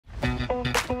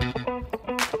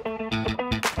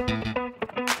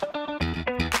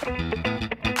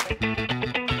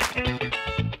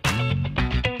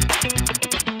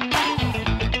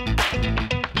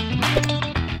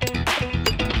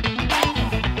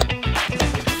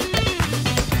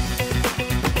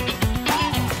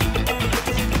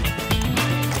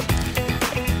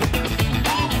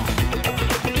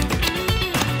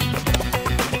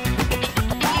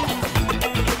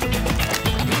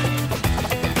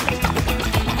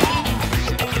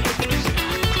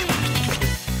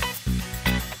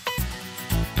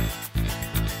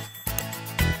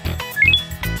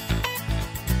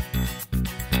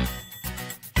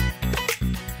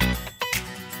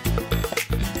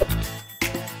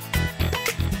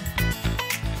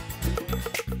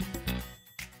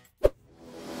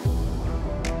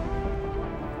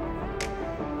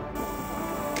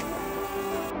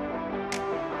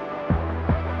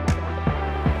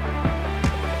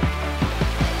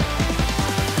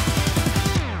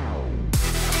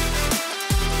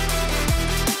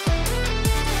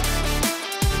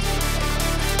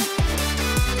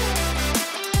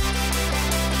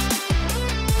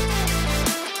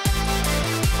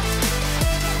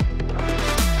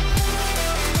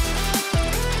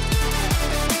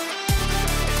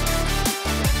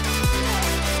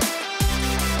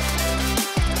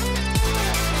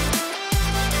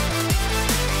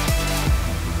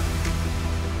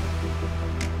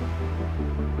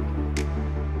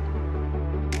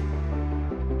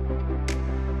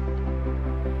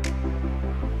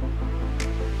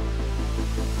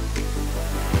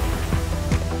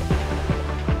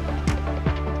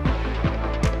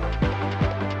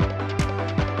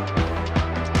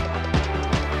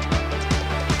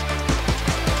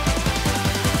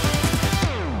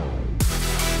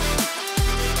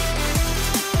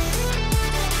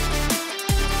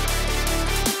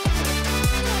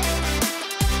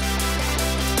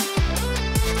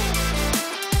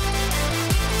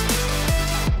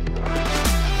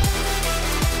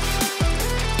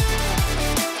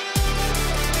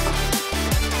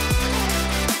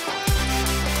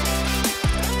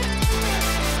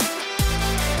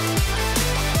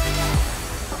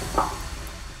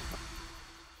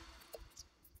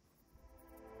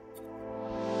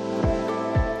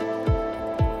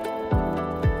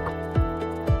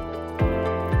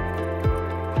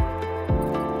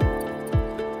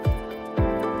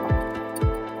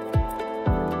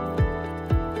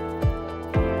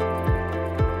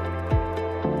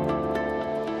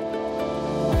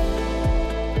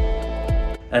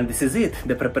And this is it,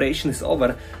 the preparation is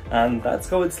over, and that's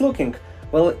how it's looking.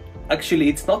 Well, actually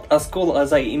it's not as cool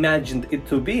as I imagined it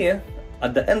to be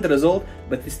at the end result,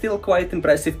 but it's still quite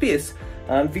impressive piece.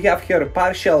 And we have here a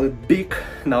partial big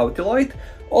nautiloid,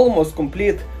 almost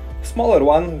complete smaller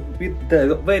one with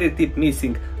the very tip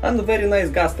missing, and a very nice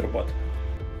gastropod.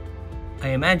 I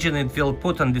imagine it will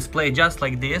put on display just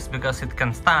like this, because it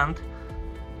can stand.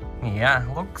 Yeah,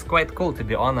 looks quite cool, to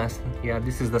be honest. Yeah,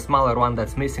 this is the smaller one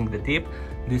that's missing the tip.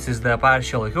 This is the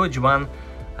partial huge one,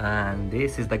 and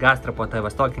this is the gastropod I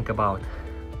was talking about.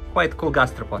 Quite cool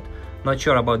gastropod. Not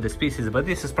sure about the species, but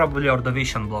this is probably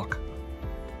Ordovician block.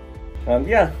 And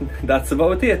yeah, that's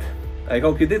about it. I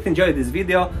hope you did enjoy this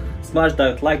video. Smash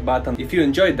that like button if you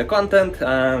enjoyed the content,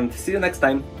 and see you next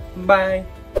time. Bye!